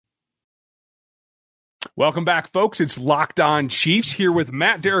Welcome back, folks. It's Locked On Chiefs here with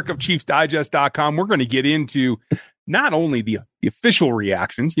Matt Derrick of ChiefsDigest.com. We're going to get into not only the official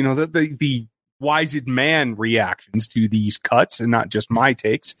reactions, the wised man reactions to these cuts and not just my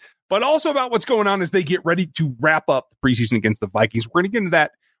takes, but also about what's going on as they get ready to wrap up the preseason against the Vikings. We're going to get into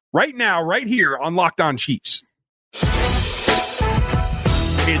that right now, right here on Locked On Chiefs. It's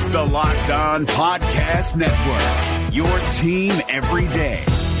the Locked On Podcast Network, your team every day.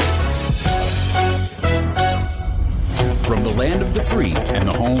 From the land of the free and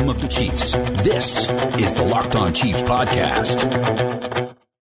the home of the Chiefs, this is the Locked On Chiefs podcast.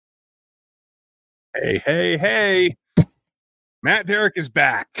 Hey. Matt Derrick is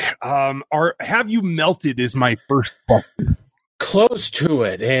back. Have you melted is my first question. Close to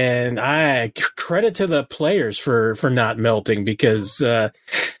it, and I credit to the players for not melting because,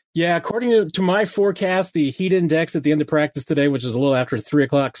 according to my forecast, the heat index at the end of practice today, which is a little after 3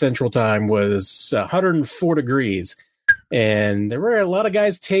 o'clock Central Time, was 104 degrees. And there were a lot of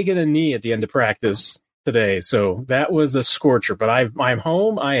guys taking a knee at the end of practice today. So that was a scorcher. But I'm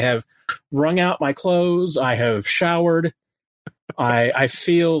home. I have wrung out my clothes. I have showered. I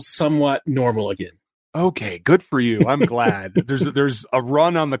feel somewhat normal again. Okay, good for you. I'm glad. There's a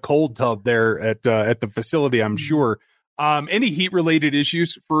run on the cold tub there at the facility, I'm sure. Any heat-related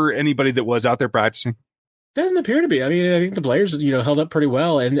issues for anybody that was out there practicing? Doesn't appear to be. I mean, I think the players, held up pretty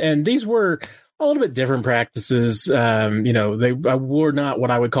well. And these were a little bit different practices. They were not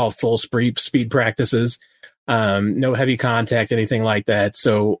what I would call full speed practices. No heavy contact, anything like that.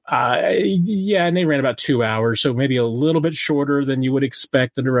 So, and they ran about 2 hours, so maybe a little bit shorter than you would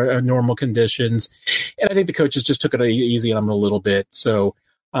expect under normal conditions. And I think the coaches just took it easy on them a little bit. So,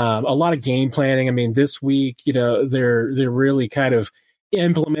 a lot of game planning. I mean, this week, they're really kind of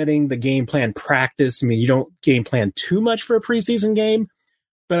implementing the game plan practice. I mean, you don't game plan too much for a preseason game.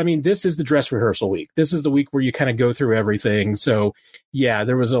 But, I mean, this is the dress rehearsal week. This is the week where you kind of go through everything. So,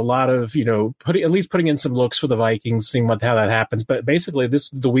 there was a lot of, putting in some looks for the Vikings, seeing how that happens. But basically,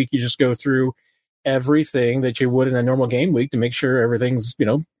 this is the week you just go through everything that you would in a normal game week to make sure everything's,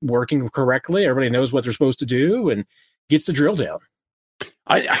 working correctly. Everybody knows what they're supposed to do and gets the drill down.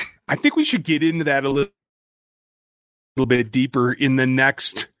 I think we should get into that a little bit deeper in the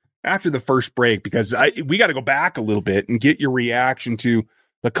next, after the first break, because we got to go back a little bit and get your reaction to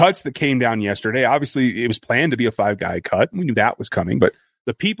the cuts that came down yesterday. Obviously, it was planned to be a 5-guy cut. We knew that was coming, but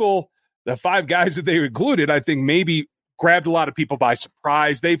the 5 guys that they included, I think maybe grabbed a lot of people by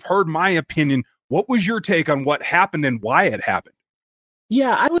surprise. They've heard my opinion. What was your take on what happened and why it happened?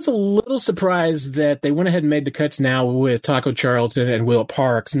 Yeah, I was a little surprised that they went ahead and made the cuts now with Taco Charlton and Will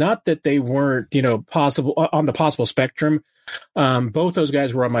Parks. Not that they weren't, possible on the possible spectrum. Both those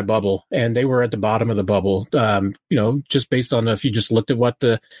guys were on my bubble, and they were at the bottom of the bubble. Just based on if you just looked at what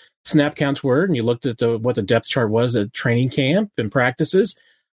the snap counts were and you looked at what the depth chart was at training camp and practices,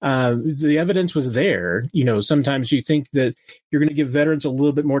 the evidence was there. Sometimes you think that you're going to give veterans a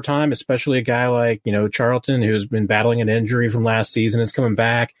little bit more time, especially a guy like, Charlton, who's been battling an injury from last season, is coming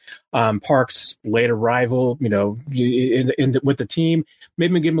back. Parks, late arrival, with the team,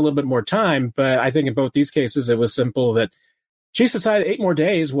 maybe give him a little bit more time. But I think in both these cases, it was simple that Chiefs decided 8 more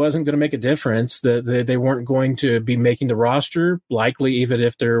days wasn't going to make a difference, that they weren't going to be making the roster, likely even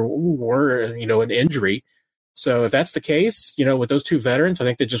if there were, an injury. So if that's the case, with those 2 veterans, I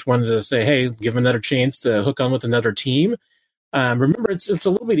think they just wanted to say, hey, give them another chance to hook on with another team. Remember, it's a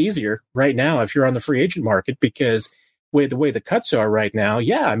little bit easier right now if you're on the free agent market, because with the way the cuts are right now,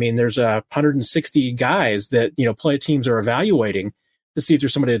 there's 160 guys that, play teams are evaluating to see if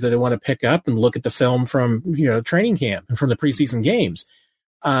there's somebody that they want to pick up and look at the film from, training camp and from the preseason games.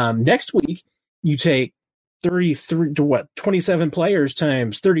 Next week, you take 27 players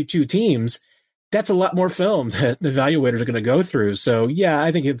times 32 teams. That's a lot more film that the evaluators are going to go through. So, I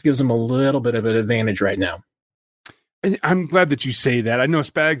think it gives them a little bit of an advantage right now. I'm glad that you say that. I know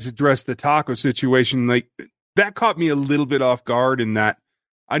Spags addressed the Taco situation. Like, that caught me a little bit off guard in that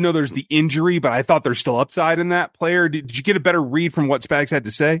I know there's the injury, but I thought there's still upside in that player. Did you get a better read from what Spags had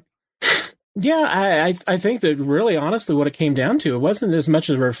to say? Yeah, I think that really, honestly, what it came down to, it wasn't as much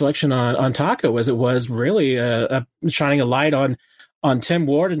of a reflection on Taco as it was really shining a light on Tim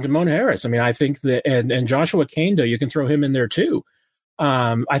Ward and Damone Harris. I mean, I think that, and Joshua Kaindoh, you can throw him in there too.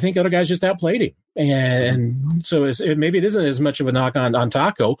 I think other guys just outplayed him. And so maybe it isn't as much of a knock on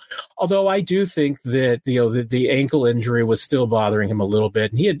Taco, although I do think that, the ankle injury was still bothering him a little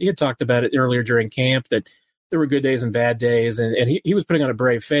bit. And he had talked about it earlier during camp, that there were good days and bad days, and he was putting on a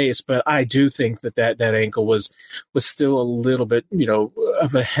brave face. But I do think that ankle was still a little bit,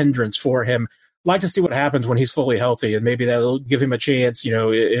 of a hindrance for him. Like to see what happens when he's fully healthy, and maybe that'll give him a chance,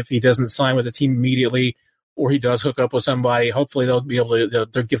 if he doesn't sign with the team immediately, or he does hook up with somebody, hopefully they'll be able to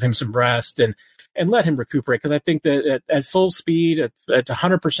they'll give him some rest and let him recuperate. Because I think that at full speed, at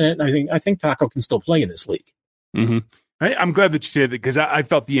 100%, I think Taco can still play in this league. Mm-hmm. I'm glad that you said that, because I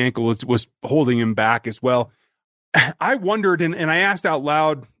felt the ankle was holding him back as well. I wondered, and I asked out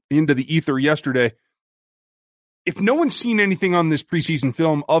loud into the ether yesterday, if no one's seen anything on this preseason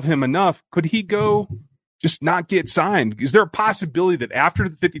film of him enough, could he go just not get signed? Is there a possibility that after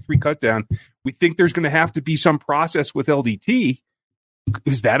the 53 cutdown, we think there's going to have to be some process with LDT?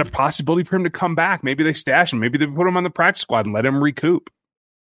 Is that a possibility for him to come back? Maybe they stash him. Maybe they put him on the practice squad and let him recoup.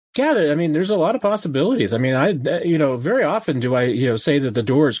 Yeah, I mean, there's a lot of possibilities. I mean, very often do I, say that the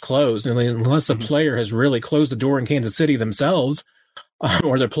door is closed, and unless a player has really closed the door in Kansas City themselves,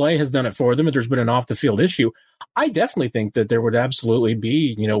 or their play has done it for them, and there's been an off-the-field issue, I definitely think that there would absolutely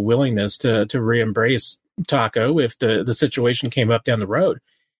be, willingness to re-embrace Taco if the situation came up down the road.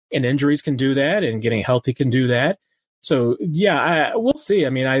 And injuries can do that, and getting healthy can do that. So, yeah, we'll see. I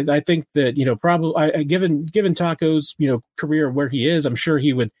mean, I think that, probably given Taco's, career where he is, I'm sure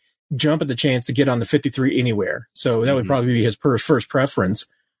he would jump at the chance to get on the 53 anywhere. So that would probably be his first preference.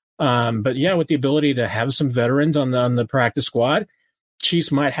 But yeah, with the ability to have some veterans on the practice squad,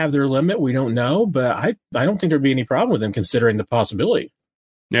 Chiefs might have their limit. We don't know, but I don't think there'd be any problem with them considering the possibility.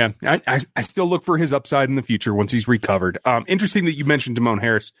 Yeah, I still look for his upside in the future once he's recovered. Interesting that you mentioned Damone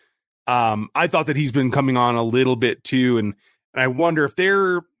Harris. I thought that he's been coming on a little bit too, and I wonder if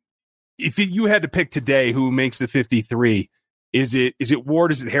you had to pick today who makes the 53, is it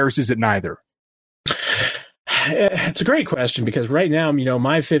Ward, is it Harris, is it neither? It's a great question, because right now,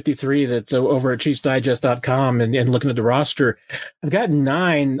 my 53 that's over at ChiefsDigest.com and looking at the roster, I've got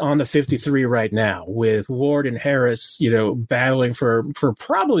 9 on the 53 right now, with Ward and Harris, battling for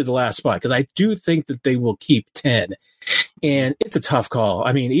probably the last spot, because I do think that they will keep 10. And it's a tough call.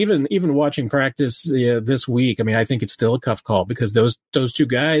 I mean, even watching practice this week, I mean, I think it's still a tough call, because those two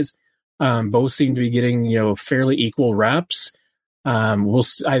guys both seem to be getting, fairly equal reps.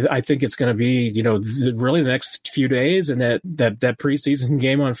 I think it's going to be, really the next few days, and that preseason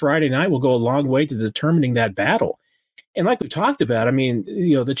game on Friday night will go a long way to determining that battle. And like we talked about, I mean,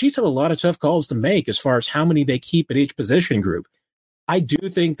 the Chiefs have a lot of tough calls to make as far as how many they keep at each position group. I do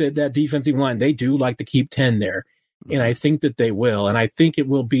think that defensive line, they do like to keep 10 there. And I think that they will. And I think it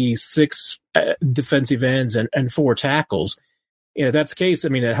will be 6 defensive ends and 4 tackles. If that's the case, I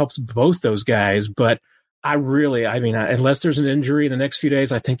mean, it helps both those guys. But unless there's an injury in the next few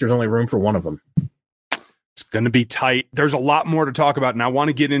days, I think there's only room for one of them. It's going to be tight. There's a lot more to talk about, and I want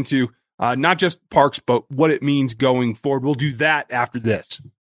to get into not just Parks, but what it means going forward. We'll do that after this.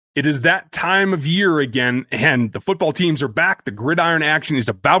 It is that time of year again, and the football teams are back. The gridiron action is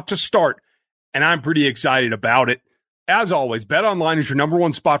about to start, and I'm pretty excited about it. As always, BetOnline is your number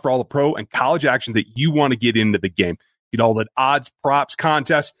one spot for all the pro and college action that you want to get into the game. Get all the odds, props,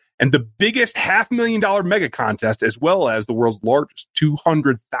 contests, and the biggest $500,000 mega contest, as well as the world's largest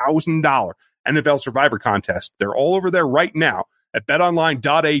 $200,000 NFL Survivor contest. They're all over there right now at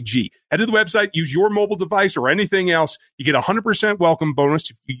betonline.ag. Head to the website, use your mobile device or anything else. You get a 100% welcome bonus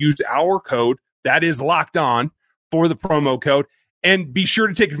if you use our code, that is Locked On, for the promo code. And be sure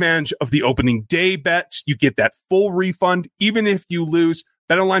to take advantage of the opening day bets. You get that full refund, even if you lose.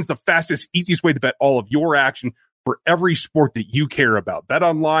 BetOnline's the fastest, easiest way to bet all of your action for every sport that you care about.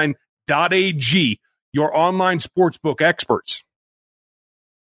 BetOnline.ag, your online sportsbook experts.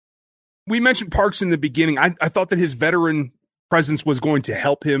 We mentioned Parks in the beginning. I thought that his veteran presence was going to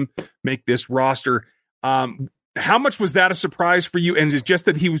help him make this roster. How much was that a surprise for you? And is it just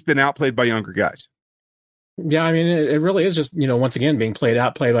that he was been outplayed by younger guys? Yeah, I mean, it really is just, once again, being played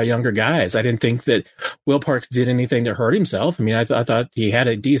by younger guys. I didn't think that Will Parks did anything to hurt himself. I mean, I thought he had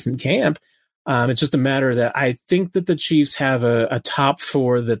a decent camp. It's just a matter that I think that the Chiefs have a top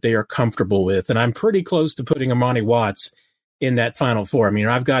 4 that they are comfortable with. And I'm pretty close to putting Amani Watts in that final 4. I mean,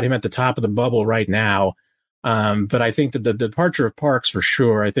 I've got him at the top of the bubble right now. But I think that the departure of Parks, for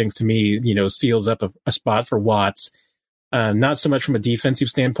sure, I think to me, seals up a spot for Watts. Not so much from a defensive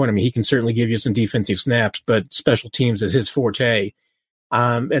standpoint. I mean, he can certainly give you some defensive snaps, but special teams is his forte.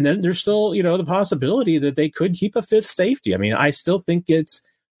 And then there's still, the possibility that they could keep a 5th safety. I mean, I still think it's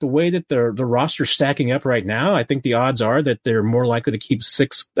the way that the roster's stacking up right now. I think the odds are that they're more likely to keep a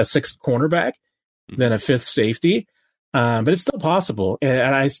 6th cornerback than a 5th safety. But it's still possible.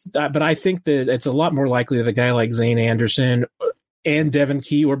 But I think that it's a lot more likely that a guy like Zane Anderson and Devin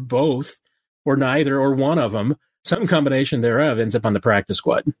Key, or both, or neither, or one of them, some combination thereof, ends up on the practice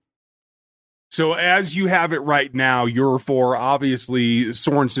squad. So as you have it right now, you're for obviously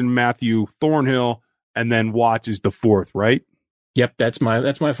Sorensen, Matthew, Thornhill, and then Watts is the 4th, right? Yep, that's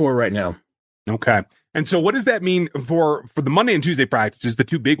my 4 right now. Okay. And so what does that mean for the Monday and Tuesday practices, the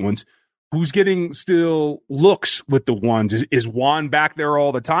two big ones? Who's getting still looks with the ones? Is Juan back there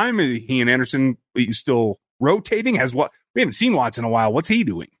all the time? Is he and Anderson still rotating? We haven't seen Watts in a while. What's he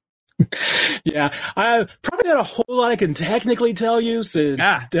doing? Yeah, I probably not a whole lot I can technically tell you since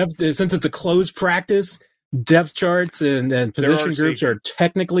it's a closed practice. Depth charts and position groups are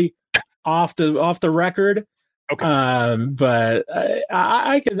technically off the record. Okay. But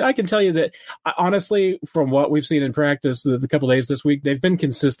I can tell you that honestly, from what we've seen in practice the couple days this week, they've been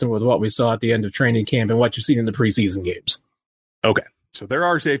consistent with what we saw at the end of training camp and what you've seen in the preseason games. Okay. So there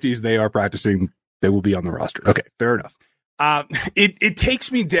are safeties. They are practicing. They will be on the roster. Okay. Fair enough. It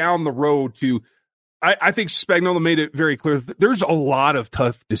takes me down the road to, I think Spagnuolo made it very clear that there's a lot of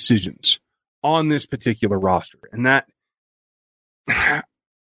tough decisions on this particular roster. And that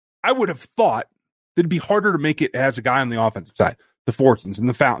I would have thought it'd be harder to make it as a guy on the offensive side, the Fortsons and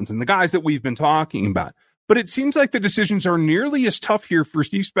the Fountains and the guys that we've been talking about. But it seems like the decisions are nearly as tough here for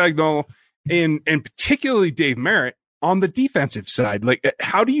Steve Spagnuolo and particularly Dave Merritt on the defensive side. Like,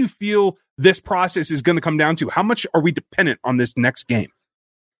 how do you feel this process is going to come down to? How much are we dependent on this next game?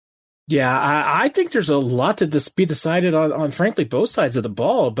 Yeah, I think there's a lot to be decided on, frankly, both sides of the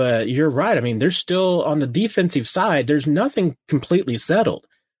ball. But you're right. I mean, there's still, on the defensive side, there's nothing completely settled.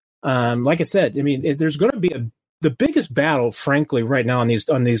 Like I said, I mean, there's going to be the biggest battle, frankly, right now on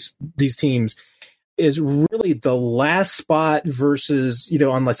these teams is really the last spot versus,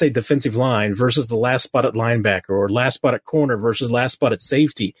 on, let's say, defensive line versus the last spot at linebacker, or last spot at corner versus last spot at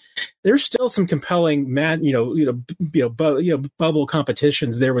safety. There's still some compelling, bubble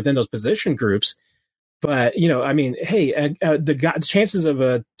competitions there within those position groups. But, I mean, hey, the chances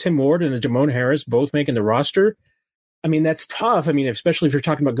of Tim Ward and Jamon Harris both making the roster, I mean, that's tough. I mean, especially if you're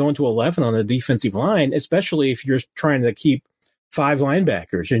talking about going to 11 on the defensive line, especially if you're trying to keep 5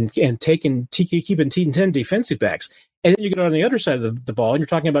 linebackers and keeping 10 defensive backs. And then you get on the other side of the ball and you're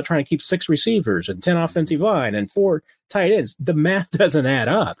talking about trying to keep 6 receivers and 10 offensive line and 4 tight ends. The math doesn't add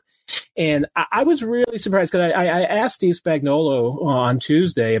up. And I was really surprised because I asked Steve Spagnuolo on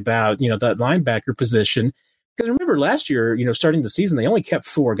Tuesday about, that linebacker position. Because remember last year, starting the season, they only kept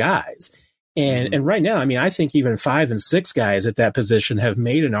 4 guys. And right now, I mean, I think even 5 and 6 guys at that position have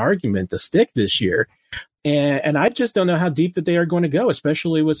made an argument to stick this year. And I just don't know how deep that they are going to go,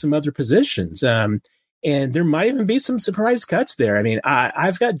 especially with some other positions. And there might even be some surprise cuts there. I mean,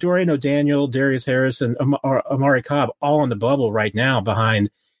 I've got Dorian O'Daniel, Darius Harris, and Amari Cobb all on the bubble right now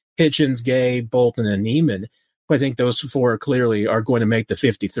behind Hitchens, Gay, Bolton, and Neiman. I think those 4 clearly are going to make the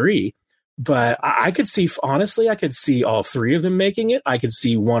 53. But I could see, honestly, all 3 of them making it. I could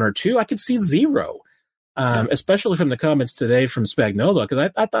see 1 or 2. I could see 0. Especially from the comments today from Spagnuolo,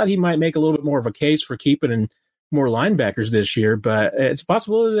 because I thought he might make a little bit more of a case for keeping in more linebackers this year, but it's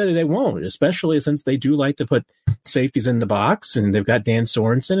possible that they won't, especially since they do like to put safeties in the box, and they've got Dan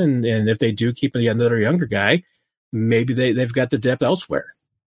Sorensen, and if they do keep another younger guy, maybe they've got the depth elsewhere.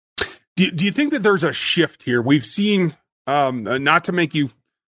 Do you think that there's a shift here? We've seen, not to make you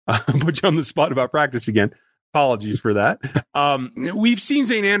put you on the spot about practice again, apologies for that. We've seen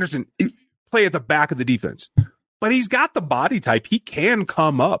Zane Anderson play at the back of the defense, but he's got the body type. He can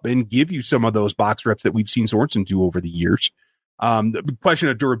come up and give you some of those box reps that we've seen Sorensen do over the years. The question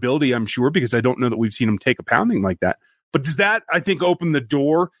of durability, I'm sure, because I don't know that we've seen him take a pounding like that. But does that, I think, open the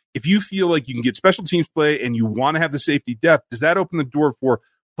door? If you feel like you can get special teams play and you want to have the safety depth, does that open the door for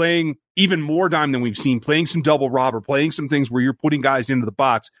playing even more dime than we've seen, playing some double robber, playing some things where you're putting guys into the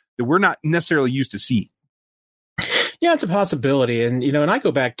box that we're not necessarily used to see? Yeah, it's a possibility. And, and I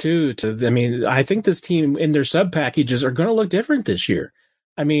go back I think this team in their sub packages are going to look different this year.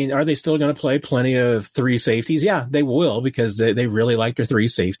 I mean, are they still going to play plenty of 3 safeties? Yeah, they will, because they really like their 3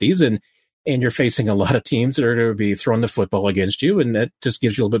 safeties. And you're facing a lot of teams that are going to be throwing the football against you. And that just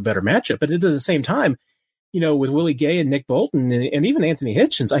gives you a little bit better matchup. But at the same time, with Willie Gay and Nick Bolton and even Anthony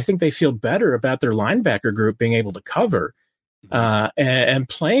Hitchens, I think they feel better about their linebacker group being able to cover and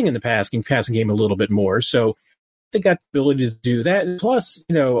playing in the passing game a little bit more. So they got the ability to do that. And plus,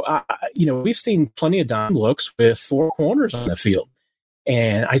 we've seen plenty of dime looks with 4 corners on the field.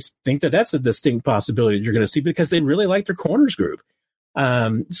 And I think that that's a distinct possibility that you're going to see because they really like their corners group.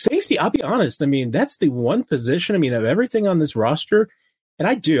 Safety, I'll be honest. I mean, that's the one position, of everything on this roster. And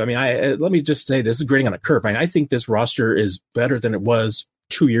I do. Let me just say this is grading on a curve. I think this roster is better than it was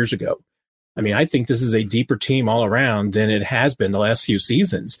 2 years ago. I think this is a deeper team all around than it has been the last few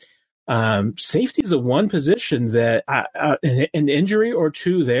seasons. Safety is a one position that an injury or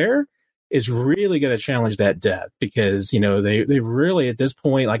 2 there is really going to challenge that depth because, they really at this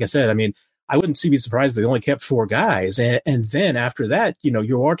point, like I said, I wouldn't be surprised if they only kept 4 guys. And then after that,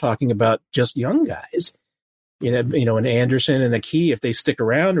 you are talking about just young guys, an Anderson and a Key, if they stick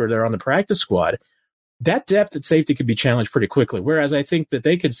around or they're on the practice squad. That depth at safety could be challenged pretty quickly. Whereas I think that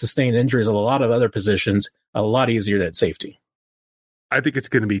they could sustain injuries at a lot of other positions a lot easier than safety. I think it's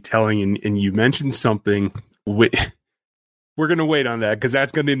going to be telling. And you mentioned something. We're going to wait on that because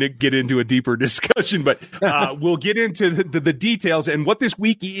that's going to get into a deeper discussion. But we'll get into the details and what this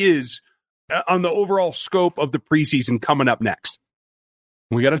week is on the overall scope of the preseason coming up next.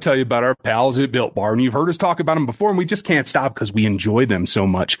 We got to tell you about our pals at Built Bar, and you've heard us talk about them before, and we just can't stop because we enjoy them so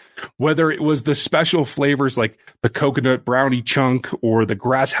much. Whether it was the special flavors like the coconut brownie chunk or the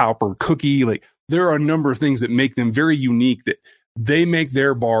grasshopper cookie, like there are a number of things that make them very unique, that they make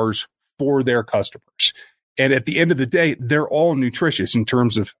their bars for their customers. And at the end of the day, they're all nutritious in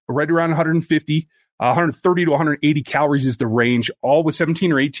terms of right around 130 to 180 calories is the range, all with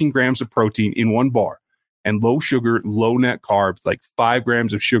 17 or 18 grams of protein in one bar. And low sugar, low net carbs, like 5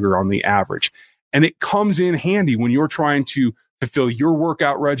 grams of sugar on the average. And it comes in handy when you're trying to fulfill your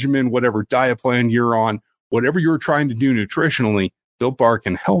workout regimen, whatever diet plan you're on, whatever you're trying to do nutritionally, Built Bar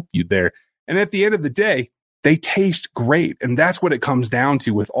can help you there. And at the end of the day, they taste great. And that's what it comes down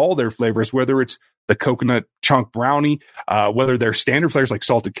to with all their flavors, whether it's the coconut chunk brownie, whether they're standard flavors like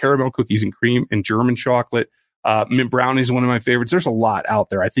salted caramel, cookies and cream, and German chocolate. Mint brownie is one of my favorites. There's a lot out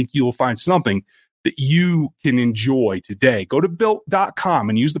there. I think you'll find something that you can enjoy today. Go to Built.com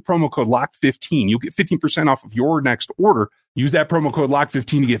and use the promo code LOCK15. You'll get 15% off of your next order. Use that promo code LOCK15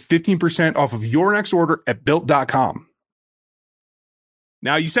 to get 15% off of your next order at Built.com.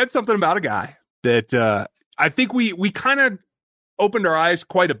 Now, you said something about a guy that I think we kind of opened our eyes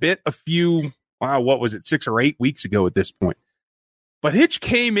quite a bit what was it, 6 or 8 weeks ago at this point. But Hitch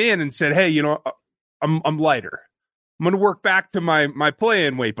came in and said, hey, I'm lighter. I'm going to work back to my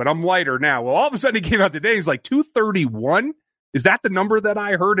play-in weight, but I'm lighter now. Well, all of a sudden he came out today. He's like 231. Is that the number that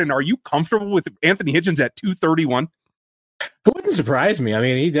I heard? And are you comfortable with Anthony Hitchens at 231? It wouldn't surprise me. I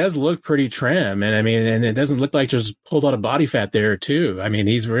mean, he does look pretty trim. And and it doesn't look like there's a whole lot of body fat there too. I mean,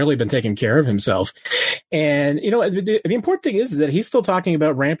 he's really been taking care of himself. And, the important thing is that he's still talking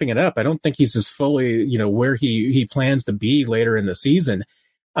about ramping it up. I don't think he's as fully, where he plans to be later in the season.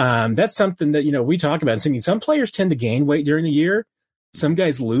 That's something that, we talk about. Some players tend to gain weight during the year. Some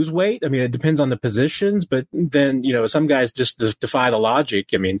guys lose weight. I mean, it depends on the positions, but then, some guys just defy the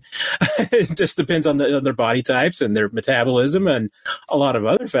logic. I mean, it just depends on their body types and their metabolism and a lot of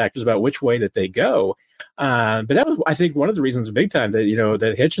other factors about which way that they go. But that was, I think, one of the reasons big time that,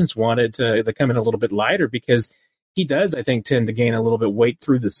 that Hitchens wanted to come in a little bit lighter, because he does, I think, tend to gain a little bit weight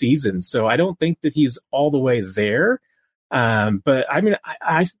through the season. So I don't think that he's all the way there. But I mean,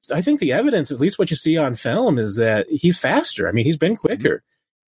 I think the evidence, at least what you see on film, is that he's faster. I mean, he's been quicker,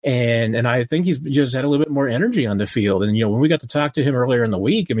 and I think he's just had a little bit more energy on the field. And, when we got to talk to him earlier in the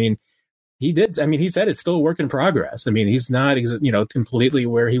week, I mean, he said it's still a work in progress. I mean, he's not, completely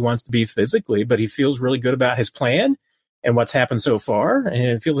where he wants to be physically, but he feels really good about his plan and what's happened so far. And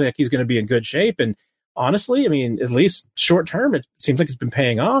it feels like he's going to be in good shape. And honestly, I mean, at least short term, it seems like it's been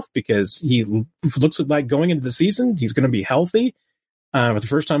paying off, because he looks like going into the season, he's going to be healthy for the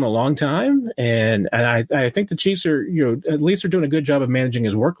first time in a long time. And I think the Chiefs are, at least are doing a good job of managing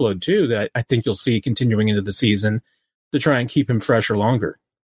his workload too, that I think you'll see continuing into the season to try and keep him fresher longer.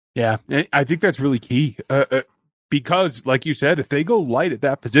 Yeah, I think that's really key because, like you said, if they go light at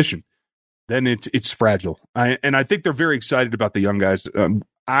that position, then it's fragile. I think they're very excited about the young guys.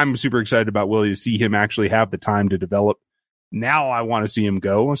 I'm super excited about Willie to see him actually have the time to develop. Now I want to see him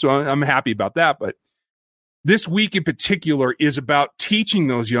go. So I'm happy about that. But this week in particular is about teaching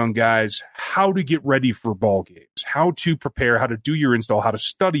those young guys how to get ready for ball games, how to prepare, how to do your install, how to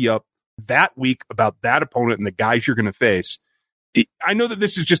study up that week about that opponent and the guys you're going to face. I know that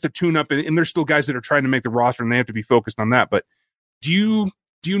this is just a tune-up, and there's still guys that are trying to make the roster, and they have to be focused on that. But do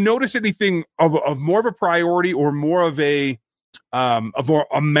you notice anything of more of a priority or more of a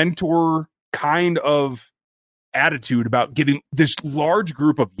mentor kind of attitude about getting this large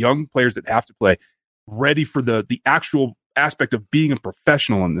group of young players that have to play ready for the actual aspect of being a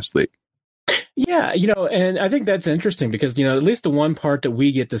professional in this league? Yeah, and I think that's interesting because, at least the one part that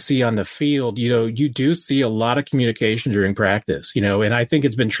we get to see on the field, you do see a lot of communication during practice, and I think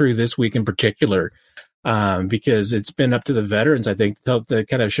it's been true this week in particular, because it's been up to the veterans, I think, to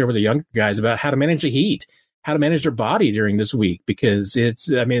kind of share with the younger guys about how to manage the heat, how to manage their body during this week, because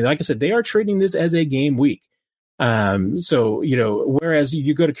like I said, they are treating this as a game week. So, whereas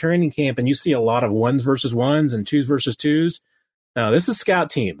you go to training camp and you see a lot of 1s versus 1s and 2s versus 2s. Now, this is scout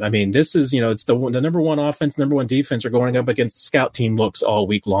team. I mean, this is, it's the number one offense, number one defense are going up against scout team looks all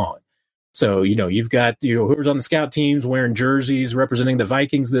week long. So, you've got, whoever's on the scout teams wearing jerseys representing the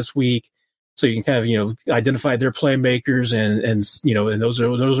Vikings this week. So you can kind of, identify their playmakers and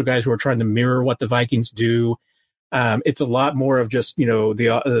those are guys who are trying to mirror what the Vikings do. It's a lot more of just,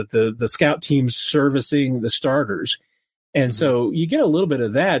 the scout teams servicing the starters. And so you get a little bit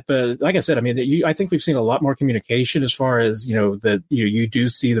of that, but like I said, I think we've seen a lot more communication as far as, that you do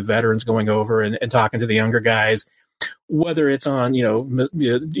see the veterans going over and talking to the younger guys, whether it's on, even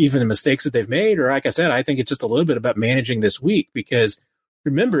the mistakes that they've made, or like I said, I think it's just a little bit about managing this week, because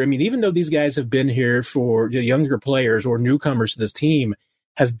remember, even though these guys have been here for younger players or newcomers to this team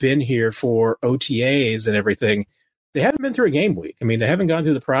have been here for OTAs and everything, they haven't been through a game week. They haven't gone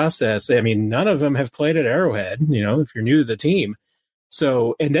through the process. None of them have played at Arrowhead, if you're new to the team.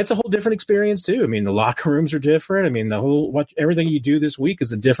 So, and that's a whole different experience too. The locker rooms are different. Everything you do this week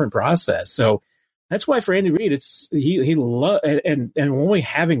is a different process. So that's why for Andy Reid, and only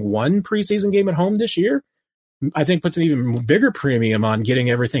having one preseason game at home this year, I think puts an even bigger premium on getting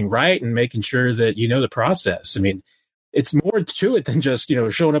everything right and making sure that the process. It's more to it than just,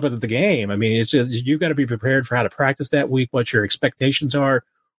 showing up at the game. It's just, you've got to be prepared for how to practice that week, what your expectations are,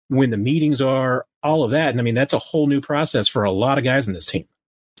 when the meetings are, all of that. And that's a whole new process for a lot of guys in this team.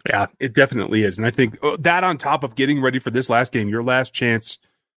 Yeah, it definitely is. And I think that on top of getting ready for this last game, your last chance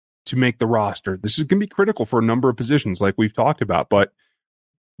to make the roster, this is going to be critical for a number of positions like we've talked about, but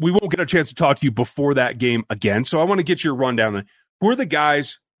we won't get a chance to talk to you before that game again. So I want to get your rundown. Who are the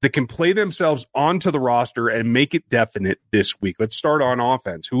guys that can play themselves onto the roster and make it definite this week? Let's start on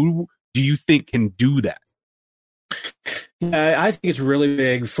offense. Who do you think can do that? Yeah, I think it's really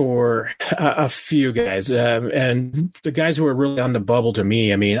big for a few guys. And the guys who are really on the bubble to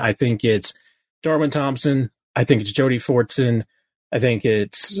me, I think it's Darwin Thompson. I think it's Jody Fortson. I think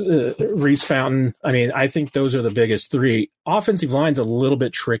it's Reese Fountain. I think those are the biggest three. Offensive line's a little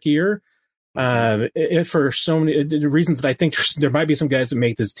bit trickier. For so many reasons that I think there might be some guys that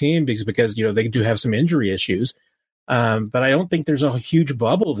make this team because they do have some injury issues. But I don't think there's a huge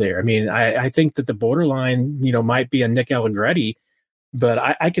bubble there. I think that the borderline, might be a Nick Allegretti, but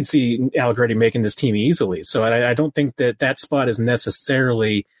I can see Allegretti making this team easily. So I don't think that spot is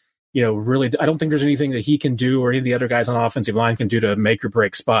necessarily, really, I don't think there's anything that he can do or any of the other guys on offensive line can do to make or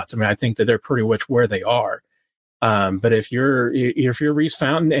break spots. I think that they're pretty much where they are. But if you're Reese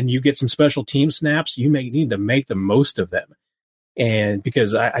Fountain and you get some special team snaps, you may need to make the most of them. And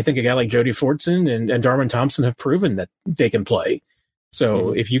because I think a guy like Jody Fortson and Darwin Thompson have proven that they can play.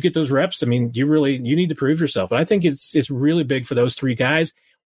 So if you get those reps, you need to prove yourself. But I think it's really big for those three guys.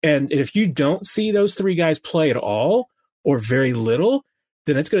 And if you don't see those three guys play at all or very little,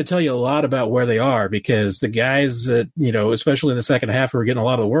 then it's going to tell you a lot about where they are, because the guys that, especially in the second half who are getting a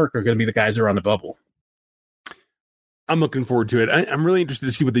lot of the work are going to be the guys that are on the bubble. I'm looking forward to it. I'm really interested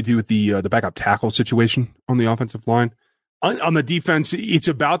to see what they do with the backup tackle situation on the offensive line. On the defense, it's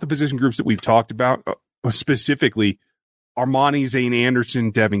about the position groups that we've talked about, specifically Armani, Zane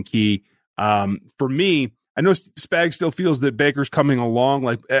Anderson, Devin Key. For me, I know Spag still feels that Baker's coming along.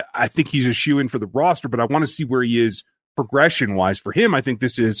 Like, I think he's a shoo-in for the roster, but I want to see where he is progression-wise. For him, I think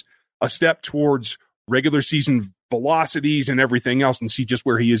this is a step towards regular season velocities and everything else, and see just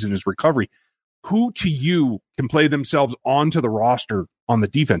where he is in his recovery. Who to you can play themselves onto the roster on the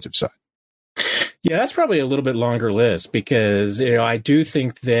defensive side? Yeah, that's probably a little bit longer list, because, I do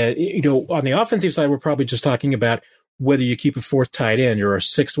think that, on the offensive side, we're probably just talking about whether you keep a fourth tight end or a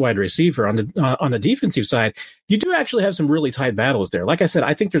sixth wide receiver. On the defensive side, you do actually have some really tight battles there. Like I said,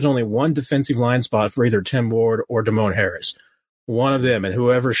 I think there's only one defensive line spot for either Tim Ward or Damone Harris. One of them, and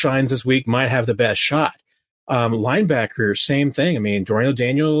whoever shines this week might have the best shot. Linebacker, same thing. Dorian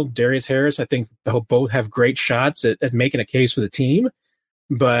O'Daniel, Darius Harris, I think both have great shots at making a case for the team.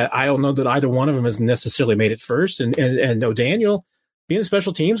 But I don't know that either one of them has necessarily made it first. And O'Daniel, being a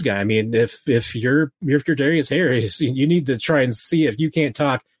special teams guy, if you're Darius Harris, you need to try and see if you can't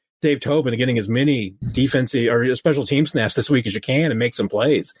talk Dave Tobin to getting as many defensive or special team snaps this week as you can and make some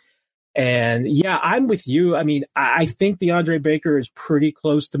plays. And yeah, I'm with you. I think DeAndre Baker is pretty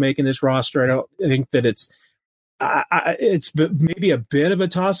close to making this roster. I think that it's maybe a bit of a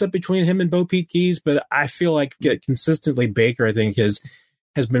toss up between him and Bo Pete Keys, but I feel like consistently Baker, I think, has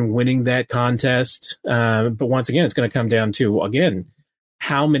been winning that contest. But once again, it's going to come down to, again,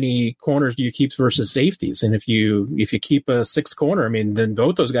 how many corners do you keep versus safeties? And if you keep a sixth corner, then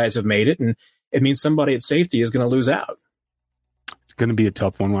both those guys have made it, and it means somebody at safety is going to lose out. It's going to be a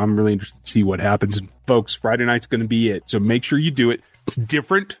tough one. I'm really interested to see what happens. And folks, Friday night's going to be it. So make sure you do it. It's a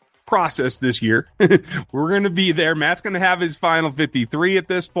different process this year. We're going to be there. Matt's going to have his final 53 at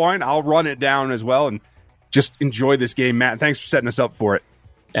this point. I'll run it down as well and just enjoy this game. Matt, thanks for setting us up for it.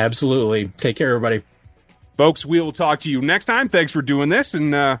 Absolutely. Take care, everybody. Folks, we will talk to you next time. Thanks for doing this,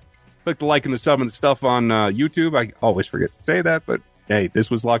 and click the like and the sub and the stuff on YouTube. I always forget to say that, but hey,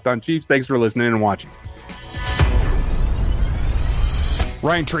 this was Locked On Chiefs. Thanks for listening and watching.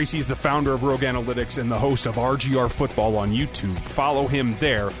 Ryan Tracy is the founder of Rogue Analytics and the host of RGR Football on YouTube. Follow him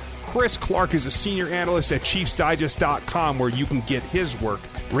there. Chris Clark is a senior analyst at ChiefsDigest.com, where you can get his work.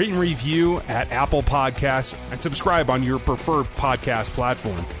 Rate and review at Apple Podcasts and subscribe on your preferred podcast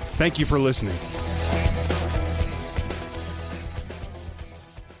platform. Thank you for listening.